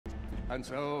And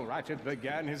so Ratchet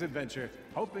began his adventure,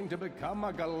 hoping to become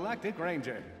a Galactic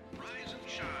Ranger. Rise and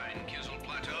shine, Kizzle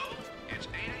Plateau. It's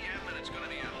 8 a.m. and it's gonna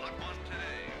be a hot one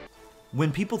today.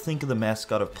 When people think of the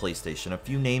mascot of PlayStation, a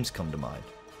few names come to mind.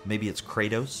 Maybe it's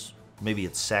Kratos, maybe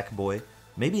it's Sackboy,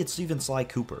 maybe it's even Sly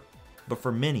Cooper. But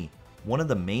for many, one of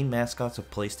the main mascots of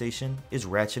PlayStation is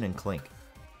Ratchet and Clank.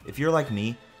 If you're like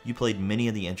me, you played many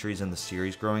of the entries in the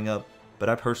series growing up, but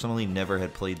I personally never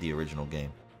had played the original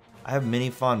game. I have many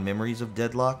fond memories of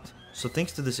Deadlocked, so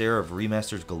thanks to this era of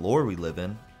remasters galore we live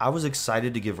in, I was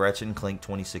excited to give Ratchet and Clank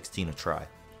 2016 a try,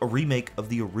 a remake of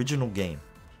the original game.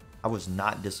 I was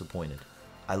not disappointed.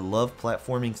 I love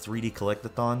platforming 3D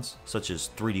collectathons such as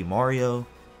 3D Mario,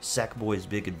 Sackboy's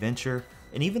Big Adventure,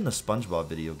 and even the SpongeBob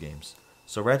video games,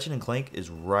 so Ratchet and Clank is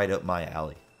right up my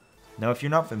alley. Now if you're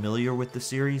not familiar with the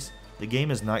series, the game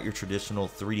is not your traditional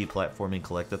 3D platforming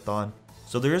collectathon,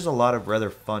 so there is a lot of rather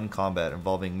fun combat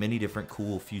involving many different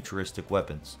cool futuristic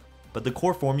weapons. But the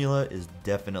core formula is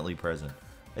definitely present,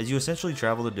 as you essentially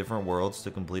travel to different worlds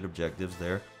to complete objectives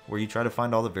there, where you try to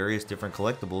find all the various different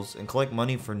collectibles and collect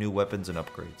money for new weapons and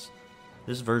upgrades.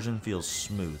 This version feels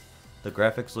smooth, the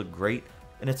graphics look great,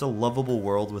 and it's a lovable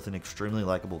world with an extremely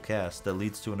likable cast that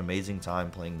leads to an amazing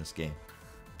time playing this game.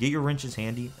 Get your wrenches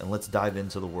handy and let's dive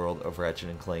into the world of Ratchet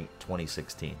and Clank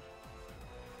 2016.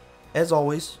 As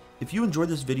always, if you enjoyed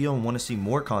this video and want to see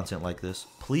more content like this,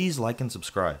 please like and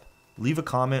subscribe. Leave a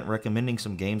comment recommending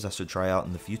some games I should try out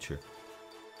in the future.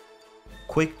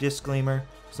 Quick disclaimer,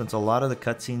 since a lot of the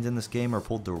cutscenes in this game are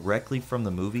pulled directly from the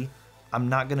movie, I'm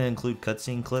not going to include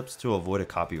cutscene clips to avoid a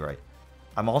copyright.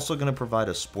 I'm also going to provide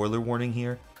a spoiler warning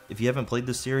here. If you haven't played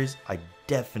this series, I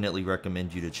definitely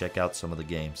recommend you to check out some of the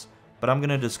games, but I'm going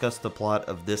to discuss the plot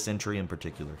of this entry in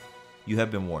particular. You have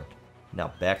been warned.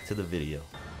 Now back to the video.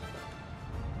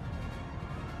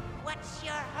 What's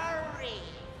your hurry?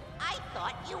 I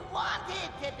thought you wanted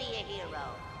to be a hero.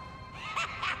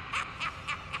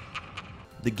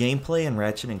 The gameplay in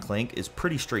Ratchet and Clank is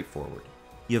pretty straightforward.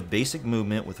 You have basic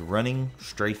movement with running,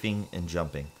 strafing, and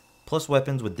jumping, plus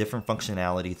weapons with different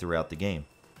functionality throughout the game.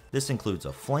 This includes a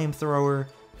flamethrower,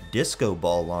 disco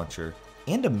ball launcher,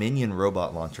 and a minion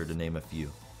robot launcher to name a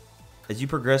few. As you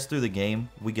progress through the game,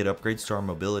 we get upgrades to our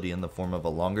mobility in the form of a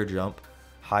longer jump,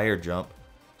 higher jump,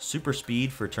 super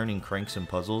speed for turning cranks and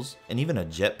puzzles, and even a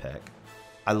jetpack.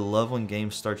 I love when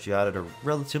games start you out at a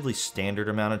relatively standard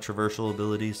amount of traversal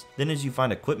abilities, then as you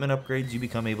find equipment upgrades you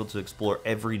become able to explore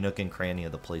every nook and cranny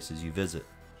of the places you visit.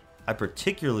 I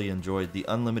particularly enjoyed the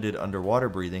unlimited underwater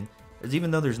breathing, as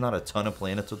even though there's not a ton of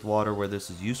planets with water where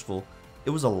this is useful, it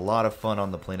was a lot of fun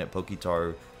on the planet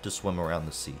Pokitaru to swim around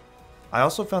the sea. I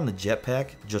also found the jetpack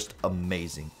just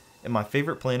amazing, and my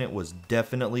favorite planet was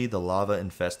definitely the lava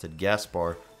infested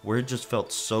Gaspar, where it just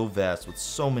felt so vast with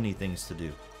so many things to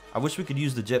do. I wish we could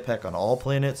use the jetpack on all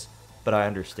planets, but I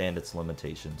understand its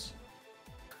limitations.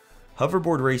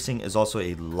 Hoverboard racing is also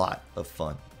a lot of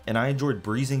fun, and I enjoyed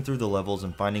breezing through the levels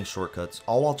and finding shortcuts,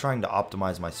 all while trying to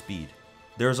optimize my speed.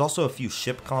 There is also a few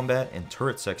ship combat and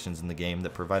turret sections in the game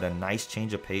that provide a nice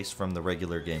change of pace from the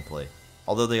regular gameplay,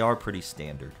 although they are pretty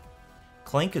standard.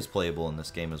 Clank is playable in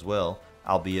this game as well,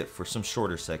 albeit for some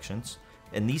shorter sections,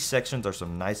 and these sections are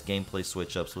some nice gameplay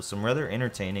switch-ups with some rather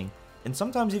entertaining and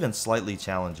sometimes even slightly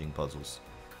challenging puzzles.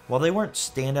 While they weren't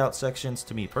standout sections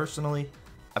to me personally,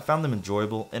 I found them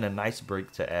enjoyable and a nice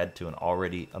break to add to an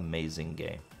already amazing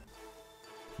game.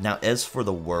 Now as for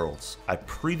the worlds, I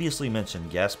previously mentioned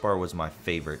Gaspar was my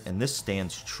favorite, and this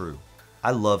stands true.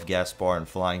 I love Gaspar and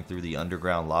flying through the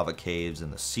underground lava caves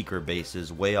and the secret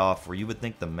bases way off where you would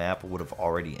think the map would have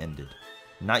already ended.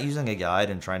 Not using a guide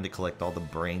and trying to collect all the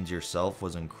brains yourself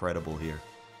was incredible here,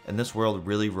 and this world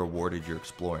really rewarded your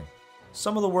exploring.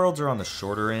 Some of the worlds are on the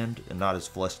shorter end and not as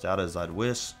fleshed out as I'd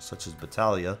wish, such as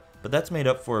Battalia, but that's made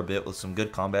up for a bit with some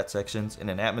good combat sections and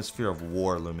an atmosphere of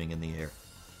war looming in the air.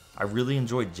 I really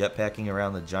enjoyed jetpacking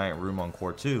around the giant room on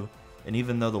Core 2, and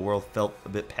even though the world felt a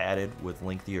bit padded with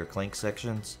lengthier Clank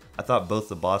sections, I thought both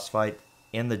the boss fight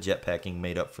and the jetpacking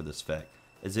made up for this fact,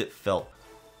 as it felt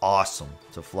awesome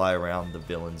to fly around the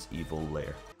villain's evil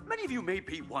lair. Many of you may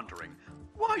be wondering,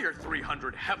 why are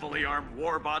 300 heavily armed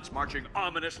warbots marching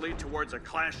ominously towards a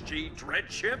Class G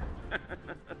dread ship?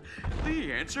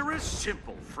 The answer is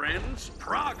simple, friends.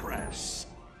 Progress.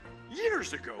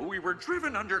 Years ago, we were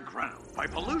driven underground by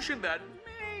pollution that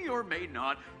may or may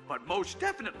not, but most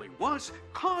definitely was,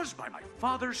 caused by my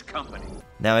father's company.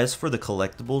 Now as for the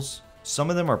collectibles, some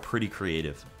of them are pretty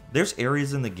creative. There's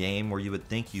areas in the game where you would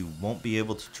think you won't be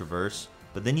able to traverse,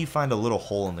 but then you find a little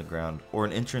hole in the ground or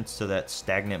an entrance to that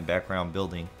stagnant background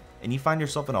building, and you find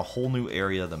yourself in a whole new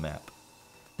area of the map.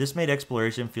 This made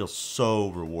exploration feel so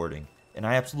rewarding, and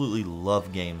I absolutely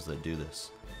love games that do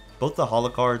this. Both the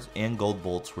holocards and gold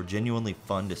bolts were genuinely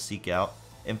fun to seek out,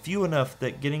 and few enough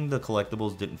that getting the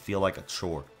collectibles didn't feel like a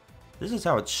chore. This is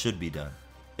how it should be done.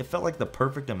 It felt like the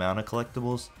perfect amount of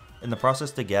collectibles, and the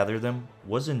process to gather them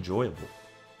was enjoyable.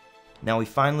 Now we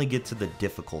finally get to the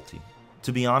difficulty.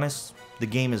 To be honest, the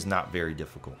game is not very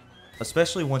difficult,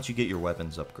 especially once you get your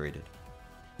weapons upgraded.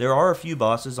 There are a few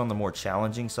bosses on the more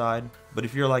challenging side, but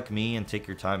if you're like me and take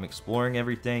your time exploring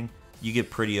everything, you get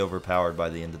pretty overpowered by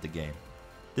the end of the game.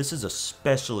 This is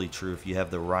especially true if you have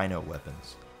the Rhino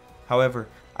weapons. However,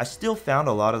 I still found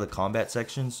a lot of the combat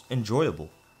sections enjoyable.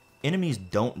 Enemies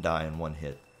don't die in one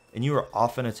hit, and you are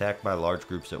often attacked by large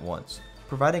groups at once,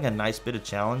 providing a nice bit of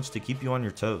challenge to keep you on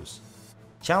your toes.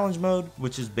 Challenge mode,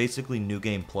 which is basically New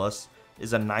Game Plus,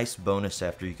 is a nice bonus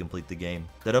after you complete the game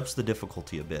that ups the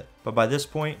difficulty a bit, but by this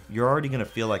point, you're already going to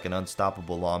feel like an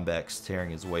unstoppable Lombax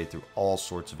tearing his way through all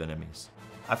sorts of enemies.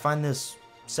 I find this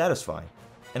satisfying,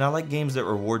 and I like games that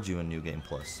reward you in New Game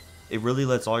Plus. It really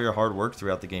lets all your hard work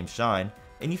throughout the game shine,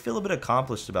 and you feel a bit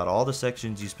accomplished about all the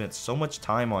sections you spent so much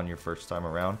time on your first time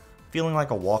around, feeling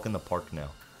like a walk in the park now.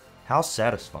 How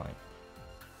satisfying.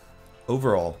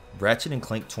 Overall, Ratchet and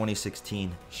Clank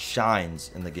 2016 shines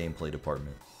in the gameplay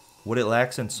department. What it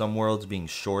lacks in some worlds being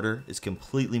shorter is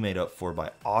completely made up for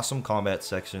by awesome combat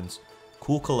sections,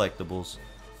 cool collectibles,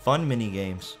 fun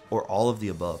minigames, or all of the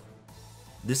above.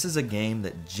 This is a game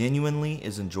that genuinely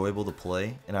is enjoyable to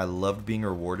play, and I loved being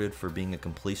rewarded for being a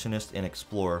completionist and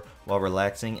explorer while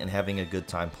relaxing and having a good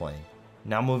time playing.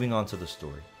 Now moving on to the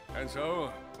story. And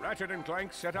so, Ratchet and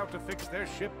Clank set out to fix their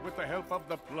ship with the help of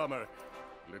the plumber.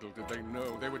 Little did they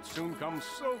know they would soon come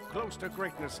so close to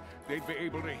greatness, they'd be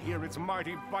able to hear its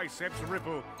mighty biceps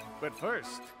ripple. But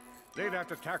first, they'd have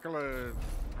to tackle a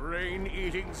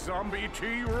brain-eating zombie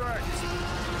T-Rex.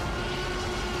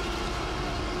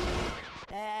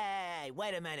 Hey,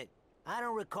 wait a minute. I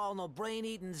don't recall no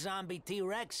brain-eating zombie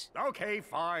T-Rex. Okay,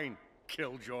 fine,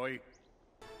 Killjoy.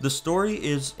 The story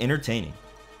is entertaining.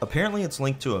 Apparently it's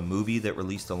linked to a movie that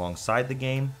released alongside the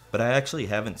game, but I actually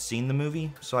haven't seen the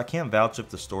movie, so I can't vouch if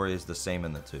the story is the same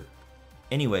in the two.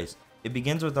 Anyways, it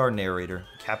begins with our narrator,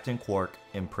 Captain Quark,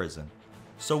 in prison.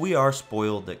 So we are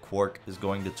spoiled that Quark is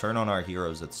going to turn on our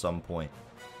heroes at some point.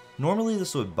 Normally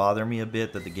this would bother me a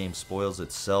bit that the game spoils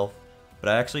itself, but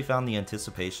I actually found the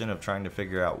anticipation of trying to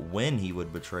figure out when he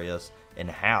would betray us and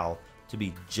how to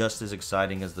be just as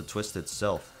exciting as the twist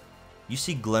itself. You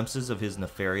see glimpses of his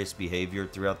nefarious behavior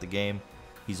throughout the game.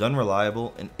 He's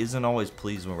unreliable and isn't always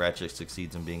pleased when Ratchet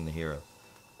succeeds in being the hero.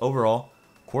 Overall,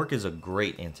 Quark is a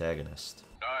great antagonist.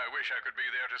 I wish I could be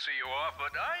there to see you off,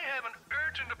 but I have an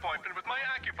urgent appointment with my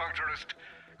acupuncturist.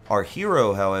 Our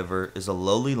hero, however, is a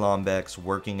lowly Lombax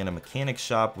working in a mechanic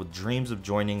shop with dreams of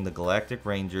joining the Galactic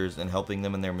Rangers and helping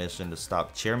them in their mission to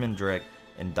stop Chairman Drek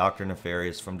and Dr.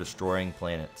 Nefarious from destroying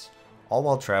planets, all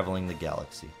while traveling the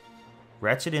galaxy.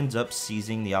 Ratchet ends up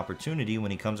seizing the opportunity when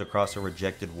he comes across a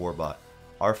rejected warbot,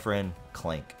 our friend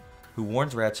Clank, who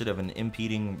warns Ratchet of an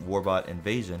impeding warbot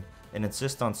invasion and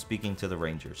insists on speaking to the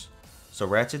Rangers. So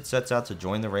Ratchet sets out to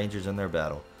join the Rangers in their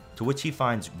battle, to which he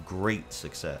finds great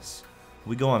success.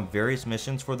 We go on various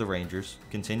missions for the Rangers,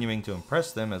 continuing to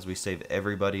impress them as we save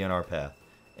everybody in our path.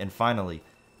 And finally,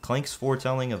 Clank's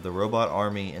foretelling of the robot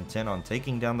army intent on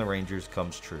taking down the Rangers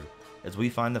comes true, as we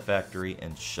find the factory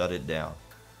and shut it down.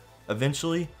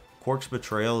 Eventually, Quark's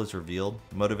betrayal is revealed,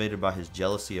 motivated by his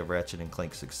jealousy of Ratchet and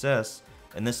Clank's success,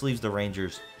 and this leaves the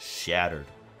Rangers shattered.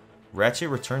 Ratchet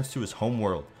returns to his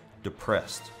homeworld,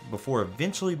 depressed, before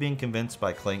eventually being convinced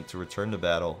by Clank to return to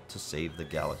battle to save the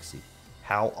galaxy.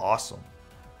 How awesome!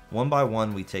 One by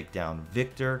one we take down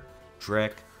Victor,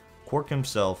 Drek, Quark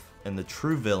himself, and the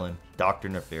true villain, Dr.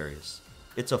 Nefarious.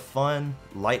 It's a fun,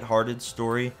 light-hearted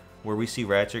story where we see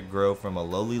Ratchet grow from a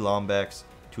lowly Lombax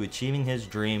to achieving his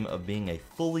dream of being a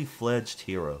fully fledged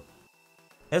hero.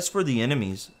 As for the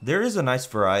enemies, there is a nice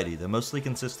variety that mostly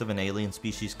consists of an alien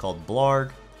species called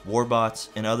Blarg, warbots,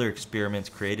 and other experiments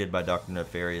created by Dr.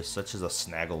 Nefarious such as a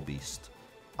snaggle beast.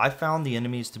 I found the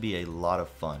enemies to be a lot of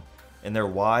fun, and their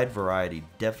wide variety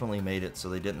definitely made it so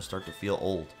they didn't start to feel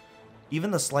old.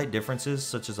 Even the slight differences,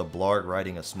 such as a Blarg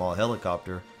riding a small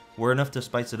helicopter, were enough to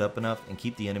spice it up enough and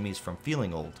keep the enemies from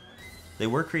feeling old. They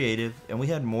were creative, and we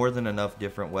had more than enough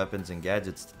different weapons and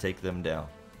gadgets to take them down.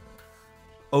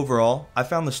 Overall, I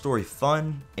found the story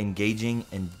fun, engaging,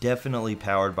 and definitely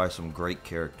powered by some great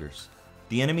characters.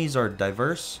 The enemies are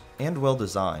diverse and well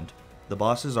designed, the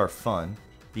bosses are fun,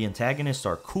 the antagonists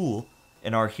are cool,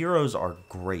 and our heroes are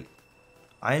great.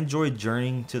 I enjoyed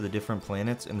journeying to the different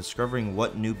planets and discovering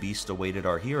what new beast awaited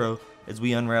our hero as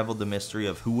we unraveled the mystery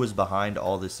of who was behind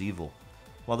all this evil.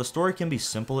 While the story can be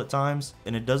simple at times,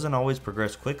 and it doesn't always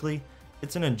progress quickly,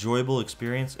 it's an enjoyable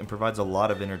experience and provides a lot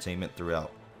of entertainment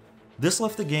throughout. This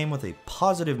left the game with a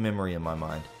positive memory in my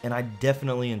mind, and I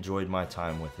definitely enjoyed my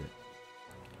time with it.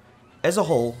 As a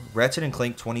whole, Ratchet and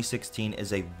Clank 2016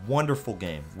 is a wonderful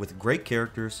game with great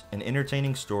characters, an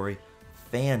entertaining story,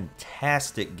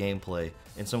 fantastic gameplay,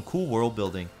 and some cool world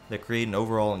building that create an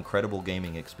overall incredible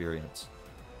gaming experience.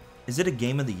 Is it a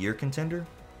Game of the Year contender?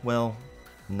 Well,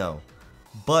 no.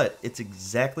 But it's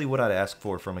exactly what I'd ask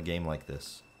for from a game like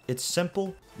this. It's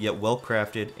simple, yet well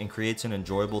crafted, and creates an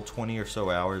enjoyable 20 or so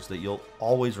hours that you'll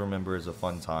always remember as a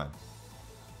fun time.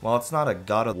 While it's not a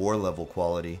God of War level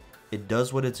quality, it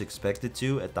does what it's expected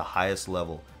to at the highest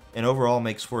level, and overall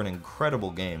makes for an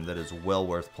incredible game that is well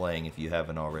worth playing if you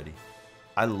haven't already.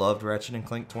 I loved Ratchet and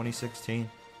Clank 2016,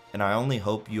 and I only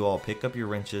hope you all pick up your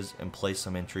wrenches and play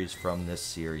some entries from this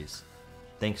series.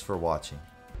 Thanks for watching.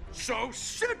 So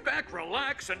sit back,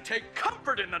 relax, and take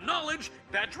comfort in the knowledge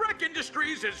that Drek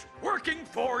Industries is working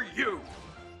for you.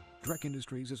 Drek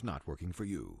Industries is not working for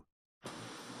you.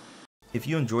 If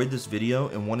you enjoyed this video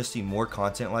and want to see more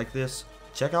content like this,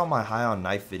 check out my High on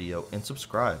Knife video and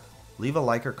subscribe. Leave a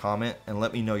like or comment and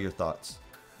let me know your thoughts.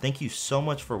 Thank you so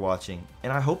much for watching,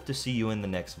 and I hope to see you in the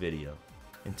next video.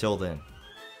 Until then.